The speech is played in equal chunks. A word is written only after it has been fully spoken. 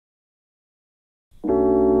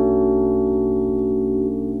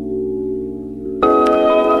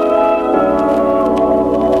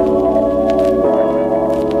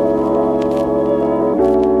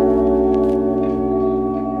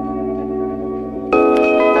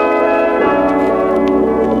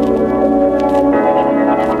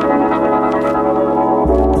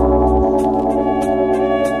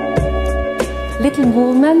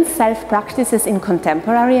Self-Practices in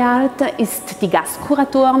Contemporary Art ist die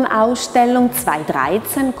Gastkuratoren Ausstellung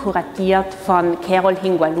 2013, kuratiert von Carol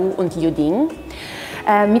Yinghua Lu und Liu Ding.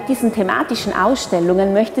 Mit diesen thematischen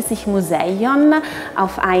Ausstellungen möchte sich Museion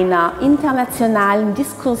auf einer internationalen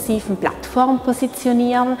diskursiven Plattform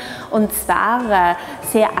positionieren, und zwar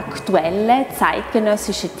sehr aktuelle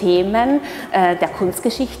zeitgenössische Themen der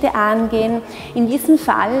Kunstgeschichte angehen. In diesem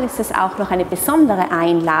Fall ist es auch noch eine besondere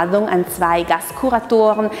Einladung an zwei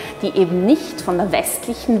Gastkuratoren, die eben nicht von der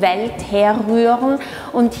westlichen Welt herrühren.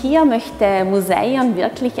 Und hier möchte Museion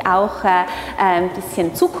wirklich auch ein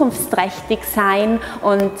bisschen zukunftsträchtig sein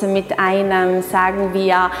und mit einem, sagen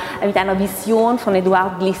wir, mit einer Vision von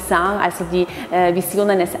Edouard Glissant, also die Vision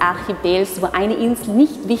eines Archipels, wo eine Insel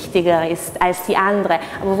nicht wichtiger ist als die andere,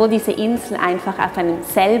 aber wo diese Inseln einfach auf einem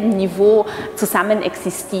selben Niveau zusammen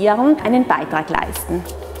existieren, einen Beitrag leisten.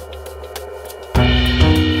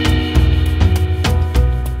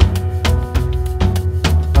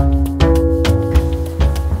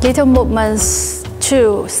 Little Movements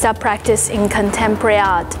 2 Self-Practice in Contemporary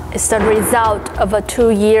Art is the result of a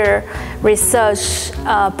 2-year research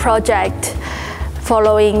project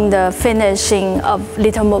following the finishing of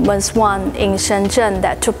Little Movements 1 in Shenzhen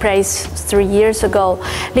that took place 3 years ago.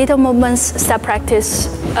 Little Movements Self-Practice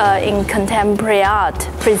in Contemporary Art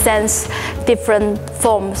presents different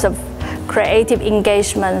forms of creative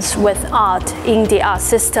engagements with art in the art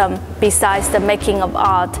system besides the making of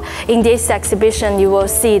art. In this exhibition, you will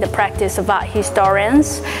see the practice of art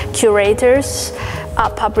historians, curators,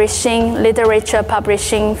 art publishing, literature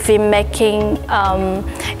publishing, filmmaking,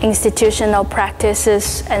 institutional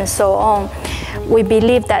practices, and so on. We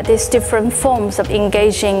believe that these different forms of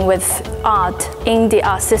engaging with art in the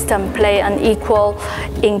art system play an equal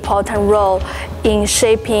important role in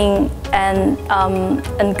shaping and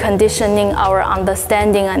conditioning our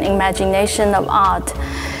understanding and imagination of art.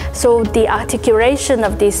 So the articulation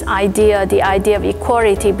of this idea, the idea of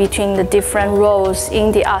equality between the different roles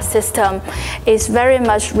in the art system, is very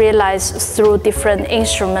much realized through different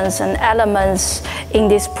instruments and elements in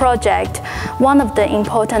this project. One of the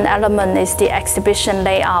important elements is the exhibition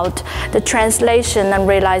layout. The translation and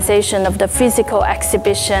realization of the physical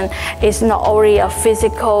exhibition is not only a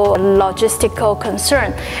physical, logistical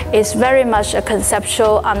concern, it's very much a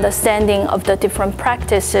conceptual understanding of the different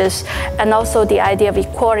practices and also the idea of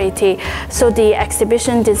equality. So the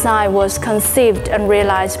exhibition design was conceived and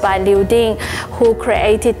realized by Liu Ding, who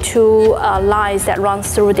created 2 lines that run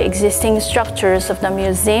through the existing structures of the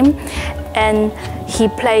museum. And he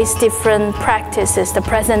placed different practices, the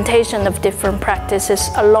presentation of different practices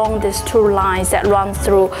along these 2 lines that run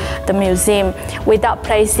through the museum without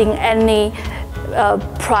placing any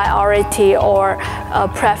priority or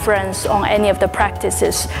preference on any of the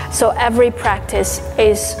practices. So every practice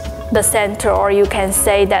is the center, or you can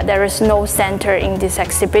say that there is no center in this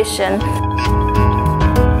exhibition.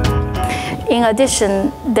 In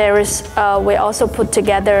addition, there is, we also put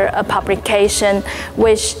together a publication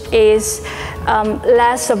which is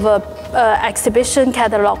less of a exhibition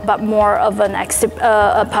catalog, but more of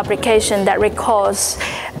a publication that records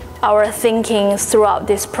our thinking throughout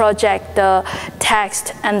this project, the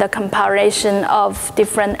text and the compilation of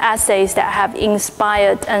different essays that have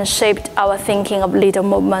inspired and shaped our thinking of Little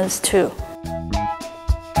Movements too.